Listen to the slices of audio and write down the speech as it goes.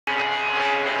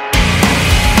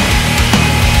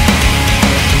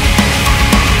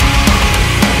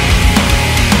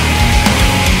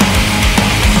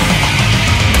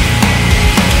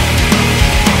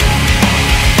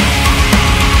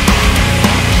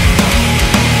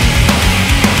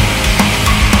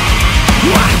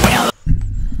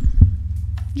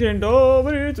Dzień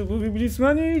dobry, tu mówi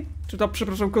Blitzmani. Czy to,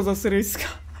 przepraszam, koza syryjska.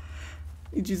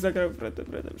 I dziś zagrał w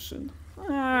redemtion.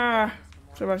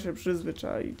 Trzeba się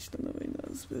przyzwyczaić do nowej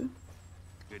nazwy.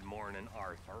 Good morning,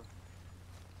 Arthur.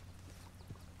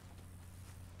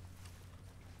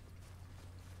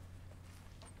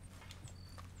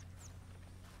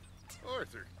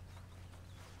 Arthur.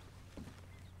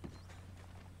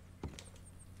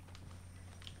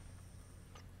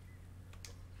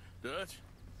 Dutch?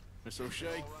 Miss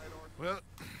O'Shea? Well,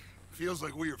 feels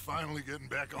like we are finally getting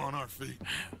back on our feet.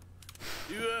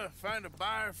 You, find a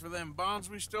buyer for them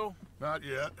bonds we stole? Not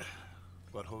yet,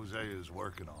 but Jose is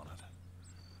working on it.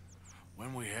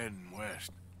 When we heading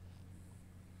west?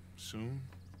 Soon?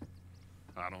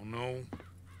 I don't know.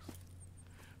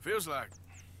 Feels like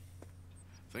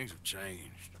things have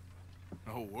changed.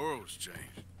 The whole world's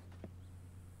changed.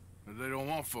 But they don't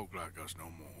want folk like us no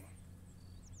more.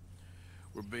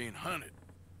 We're being hunted.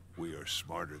 We are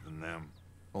smarter than them.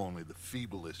 Only the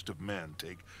feeblest of men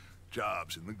take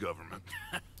jobs in the government.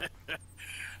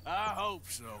 I hope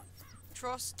so.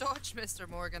 Trust Dutch, Mr.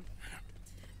 Morgan.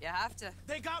 You have to.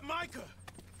 They got Micah!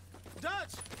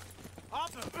 Dutch!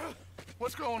 Arthur!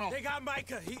 What's going on? They got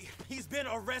Micah. He's been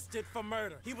arrested for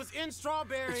murder. He was in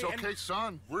Strawberry. It's okay,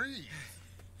 son. Breathe.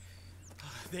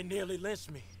 They nearly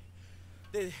lynched me.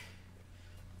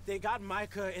 They got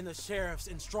Micah and the sheriffs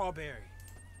in Strawberry.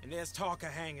 And there's talk of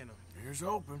hanging him. Here's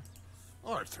hoping.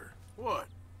 Arthur. What?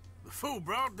 The fool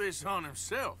brought this on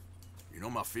himself. You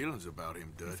know my feelings about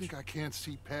him, Dutch. You think I can't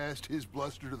see past his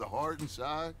bluster to the heart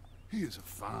inside? He is a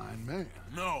fine man.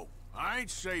 No, I ain't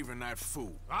saving that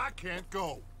fool. I can't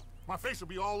go. My face will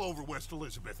be all over West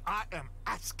Elizabeth. I am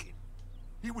asking.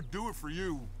 He would do it for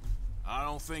you. I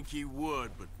don't think he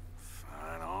would, but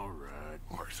fine, all right.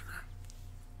 Arthur.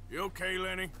 You okay,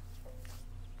 Lenny?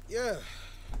 Yeah,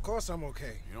 of course I'm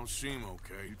okay. You don't seem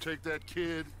okay. You take that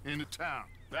kid into town.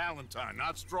 Valentine,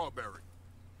 not Strawberry.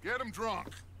 Get him drunk.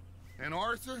 And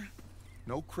Arthur,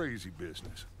 no crazy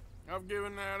business. I've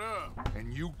given that up.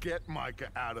 And you get Micah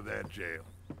out of that jail.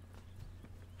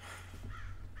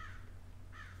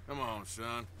 Come on,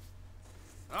 son.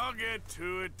 I'll get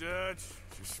to it, Dutch.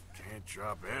 Just can't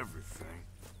drop everything.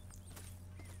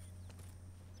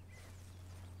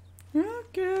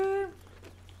 Okay.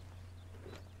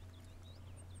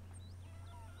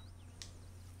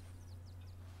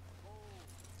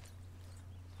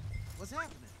 What's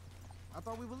happening? I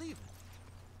thought we were leaving.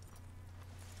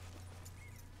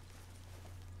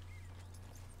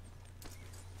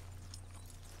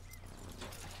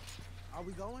 Are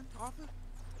we going, Arthur?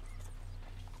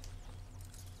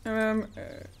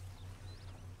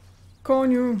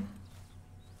 Koniu.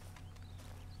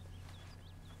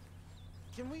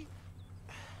 Can we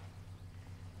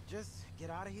just get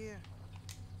out of here?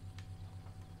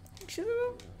 Jak się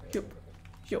nazywa?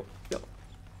 Jo.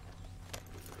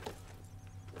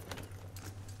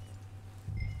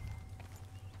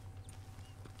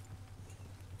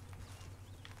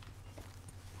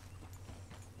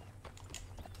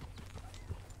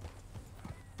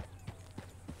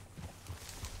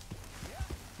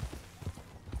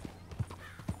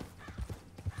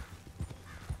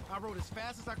 I rode as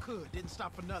fast as I could, didn't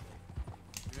stop for nothing.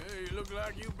 Yeah, you look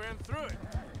like you've been through it.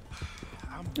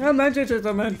 Ja będzie cię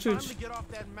to We męczyć. finally get off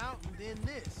that mountain, then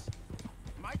this.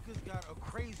 Micah's got a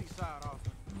crazy side off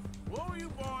him. What were you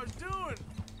boys doing?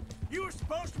 You were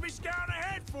supposed to be scouting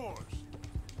ahead for us.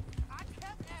 I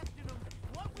kept asking him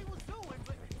what we was doing,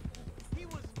 but he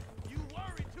was, you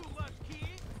worry too much,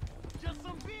 kid. Just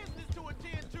some business to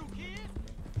attend to, kid.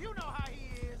 You know how he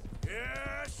is.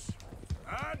 Yes,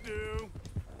 I do.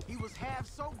 He was half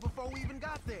soaked before we even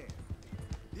got there.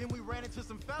 Then we ran into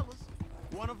some fellas.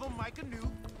 One of them Micah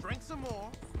knew, drank some more.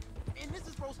 And this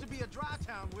is supposed to be a dry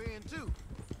town we're in too.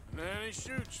 And then he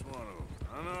shoots one of them.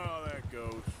 I know how that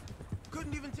goes.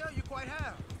 Couldn't even tell you quite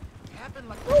how. It happened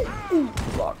like...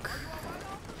 Fuck.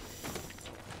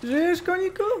 Żyjesz,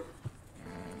 koniku?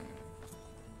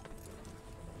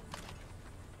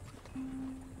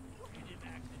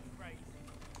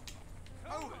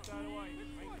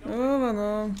 Dobra,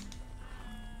 no.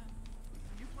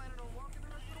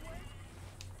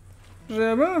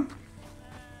 Żyjemy?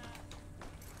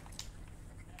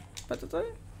 A tutaj?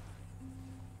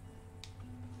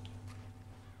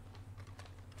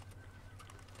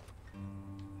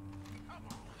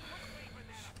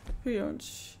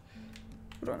 Wyjąć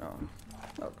bronią.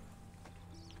 Dobra.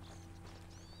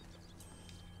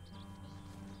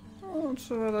 O,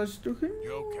 trzeba dać duchy.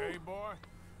 You okay, boy?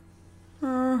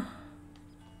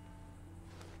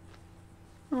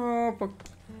 O,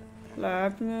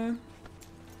 poklepnie.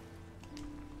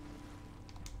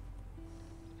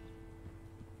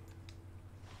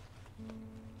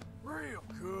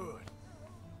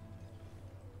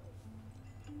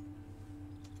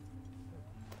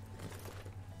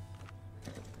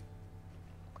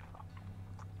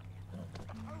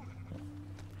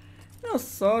 No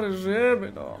sorry,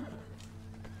 żyjemy, no.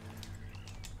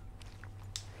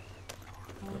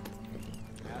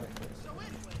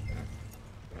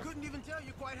 Couldn't even tell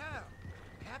you quite how.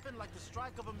 Happened like the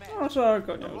strike of a match. No, trzeba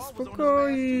go nie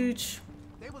uspokoić.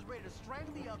 They was ready to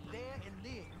strangle me up there and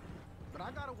then. But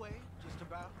I got away, just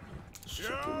about.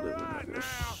 Jeszcze tu będę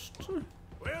jeszcze.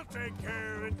 We'll take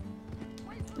care of it.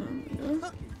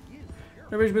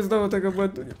 Żebyśmy znowu tego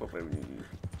błędu nie popełnili.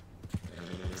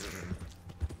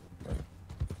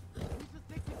 We should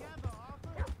stick together,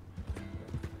 Arthur.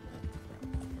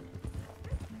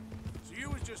 So you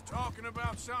was just talking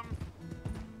about something?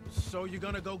 So you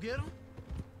gonna go get him?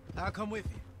 I'll come with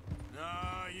you.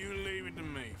 No, you leave it to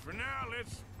me. For now,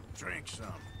 let's drink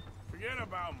some. Forget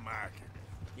about Mike.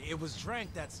 It was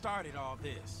drink that started all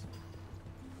this.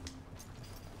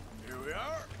 Here we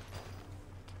are.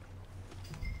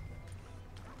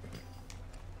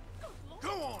 Go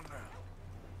on now.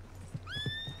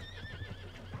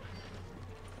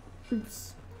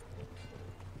 Ups.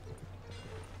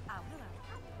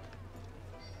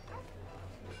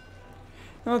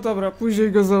 No dobra,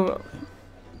 później go zobaczę.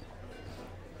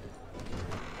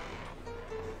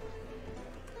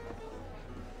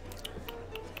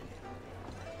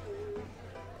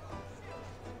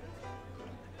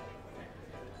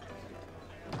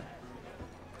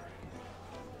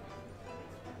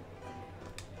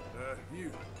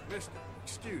 You, mister,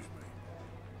 excuse me.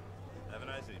 Have a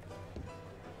nice evening.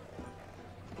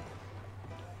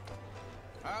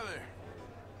 Hi there.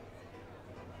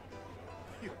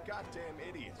 You goddamn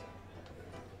idiot.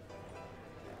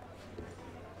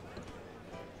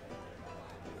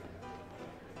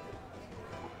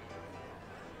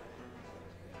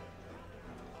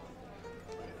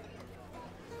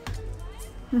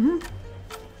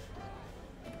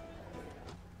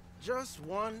 Just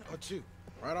one or two,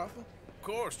 right, Arthur? Of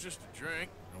course, just a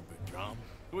drink. No big drama.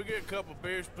 Can we get a couple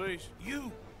beers, please?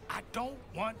 You, I don't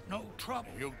want no trouble.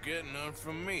 You'll get none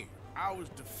from me. I was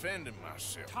defending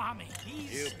myself. Tommy, he's...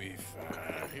 He'll be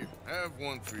fine. Here, have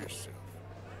one for yourself.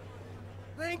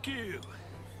 Thank you.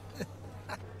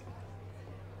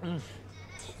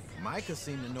 Micah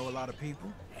seemed to know a lot of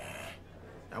people.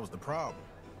 That was the problem.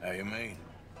 How you mean?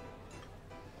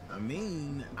 I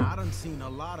mean, I done seen a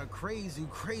lot of crazy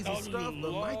stuff,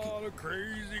 but Micah... of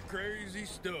crazy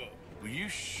stuff. Will you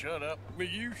shut up? Will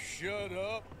you shut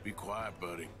up? Be quiet,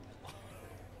 buddy.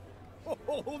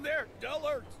 Oh, they're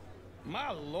dullards.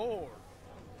 My lord.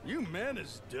 You men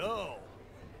is dull.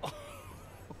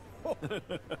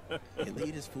 Hey,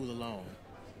 leave this fool alone.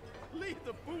 Leave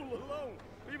the fool alone.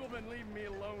 People been leaving me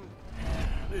alone.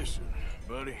 Listen,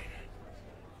 buddy.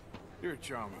 You're a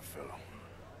charming fellow.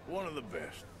 One of the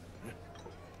best.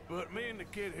 But me and the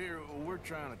kid here, we're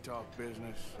trying to talk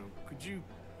business, so could you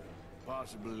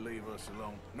possibly leave us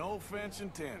alone? No offense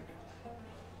intended.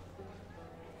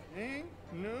 Ain't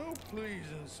no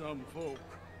pleasing some folk.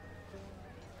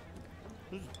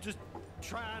 Just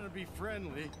trying to be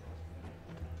friendly.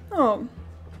 O,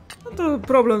 no to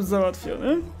problem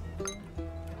załatwiony.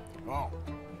 Oh.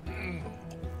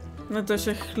 No to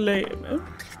się chlejemy.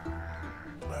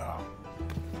 Well.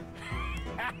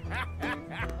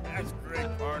 That's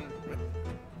great, partner.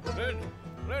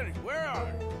 Lenny, where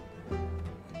are you?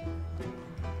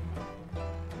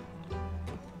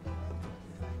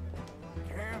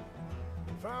 Can't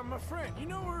find my friend. You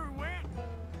know where he went?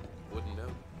 Wouldn't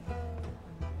know.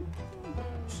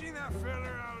 See that fella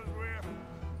I was with?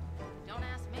 Don't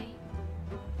ask me.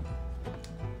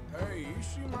 Hey, you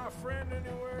see my friend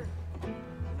anywhere?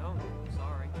 No,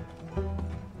 sorry.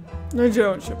 No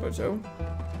gdzie on się podział? You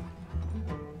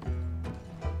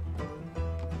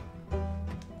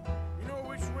know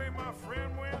which way my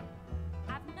friend went?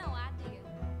 I've no idea.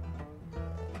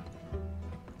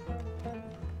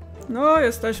 No,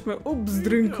 jesteśmy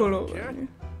ubzdrynkolowani.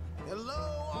 Hello,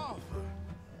 Arthur.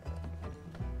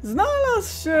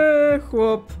 Znalazł się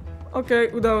chłop.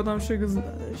 Okej, udało nam się go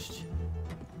znaleźć.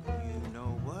 You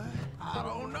know what? I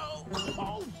don't know.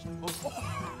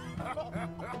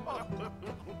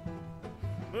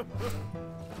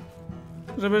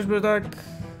 Żebyśmy tak... Why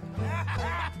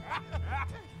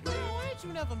ain't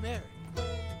you never married?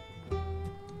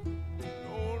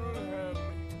 No one would have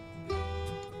me.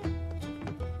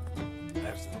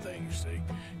 That's the thing, you see,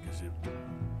 because it...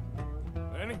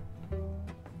 Lenny?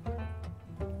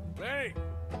 Lenny!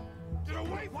 Get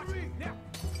away from me! Now,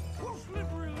 we're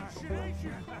slippery little shit, ain't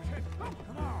you?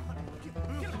 Come on.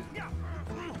 Get him.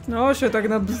 No, się tak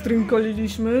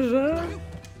nabzdrynkoliliśmy, że...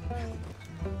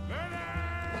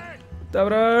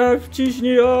 Dobra,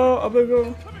 wciśnij o, aby go...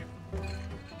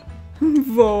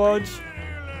 wołać.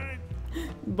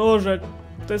 Boże,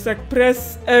 to jest jak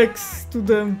press X to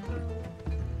them.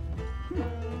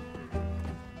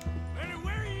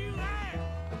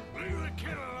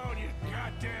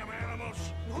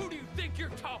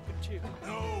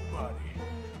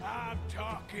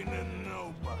 talking to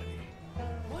nobody.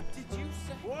 What did you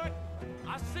say? What?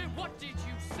 I said, what did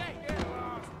you say? Get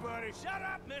lost, buddy. Shut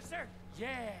up, mister.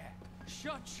 Yeah,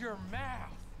 shut your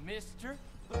mouth, mister.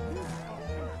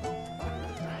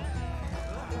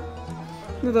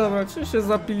 No dobra, czy się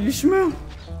zapiliśmy?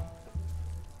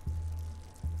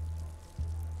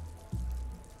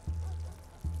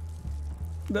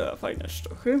 Dobra, fajne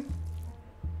szczochy.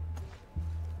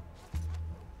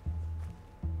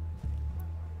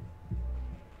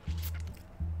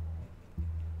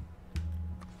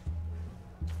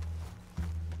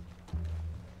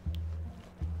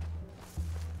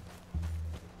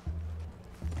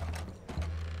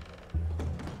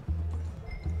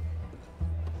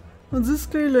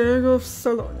 Odzyskaj Lego w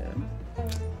salonie.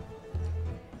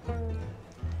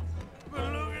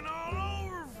 Been looking all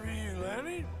over for you,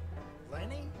 Lenny.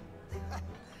 Lenny?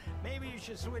 Maybe you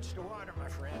should switch to water, my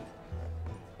friend.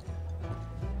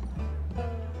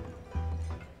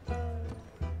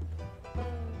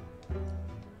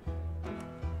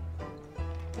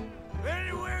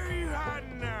 Lenny, where are you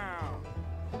hiding now?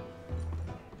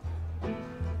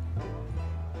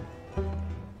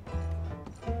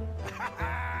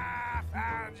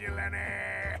 Found you, Lenny.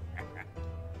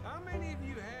 How many of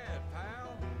you had, pal?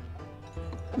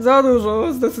 Za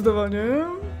dużo, zdecydowanie.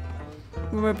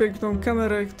 Mamy piękną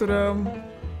kamerę, która...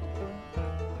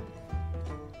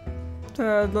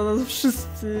 Tak, dla nas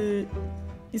wszyscy...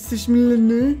 Jesteśmy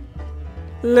Lenny.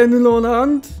 Lenny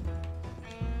Loland.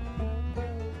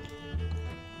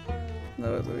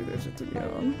 Nawet to widać, że tu nie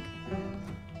on.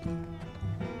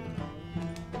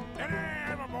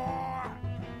 Lenny, my boy.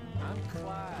 I'm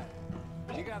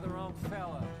Clyde. You got the wrong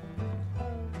fella.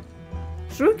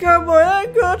 Szukam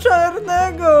mojego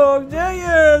czarnego! Gdzie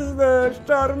jesteś,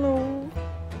 czarnu?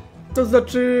 To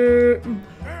znaczy...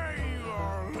 There you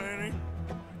are, Lenny.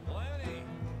 Lenny,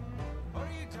 what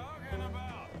are you talking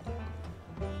about?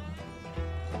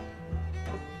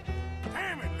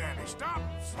 Damn it, Lenny, stop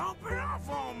slumping off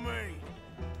on me.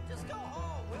 Just go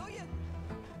home, will you?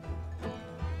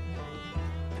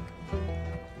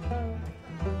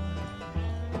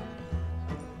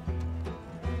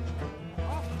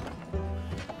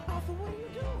 Arthur, what are you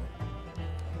doing?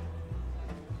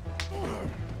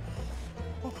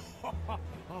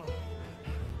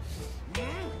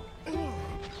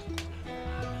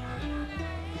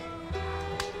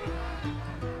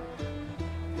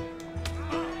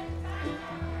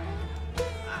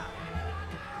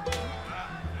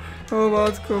 O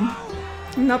matko.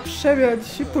 Na przewiat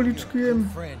się policzkujemy.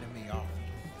 Friend of me off.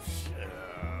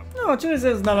 No, ciebie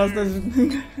sobie znalazł też.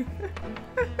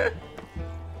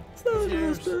 Znalazł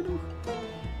nas ten.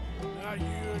 Not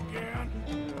you again.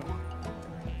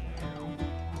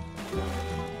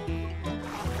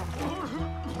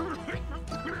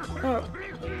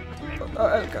 A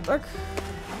Elka, tak?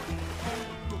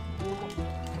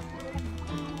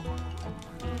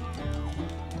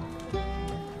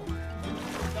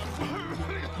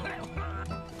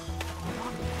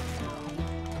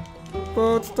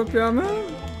 Podtopiamy?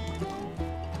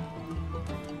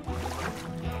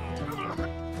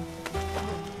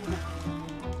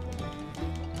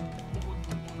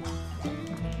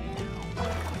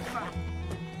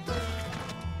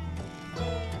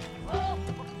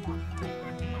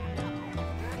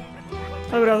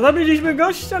 Dobra, zabiliśmy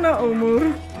gościa na umór.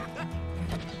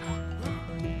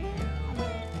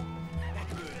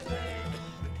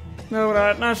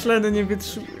 Dobra, nasz Lenny nie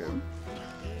wytrzymuje.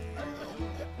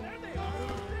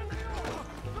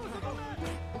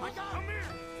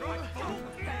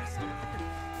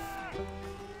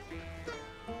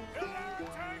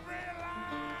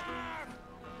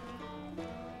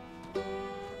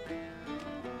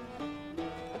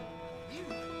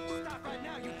 Stop right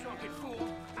now, you drunken fool.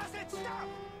 I said stop!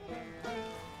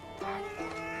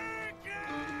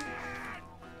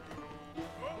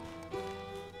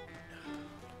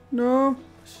 No.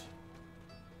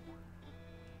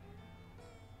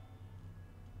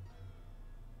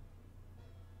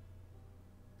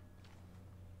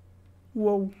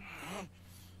 Wow.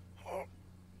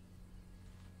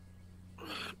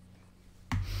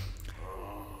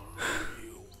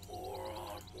 You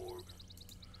moron, Morgan.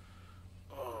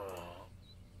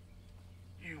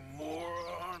 You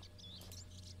moron.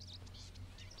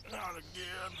 Not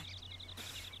again.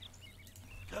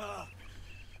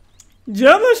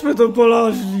 Gdzie myśmy to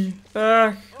polaźli?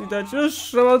 Ach, widać,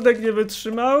 już żołądek nie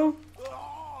wytrzymał.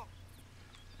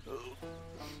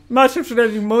 Macie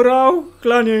przynajmniej morał,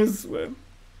 klanie jest złe.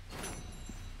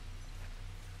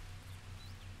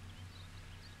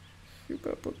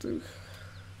 Chyba po tym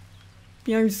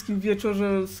pijańskim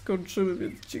wieczorze skończymy,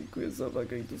 więc dziękuję za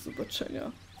uwagę i do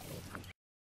zobaczenia.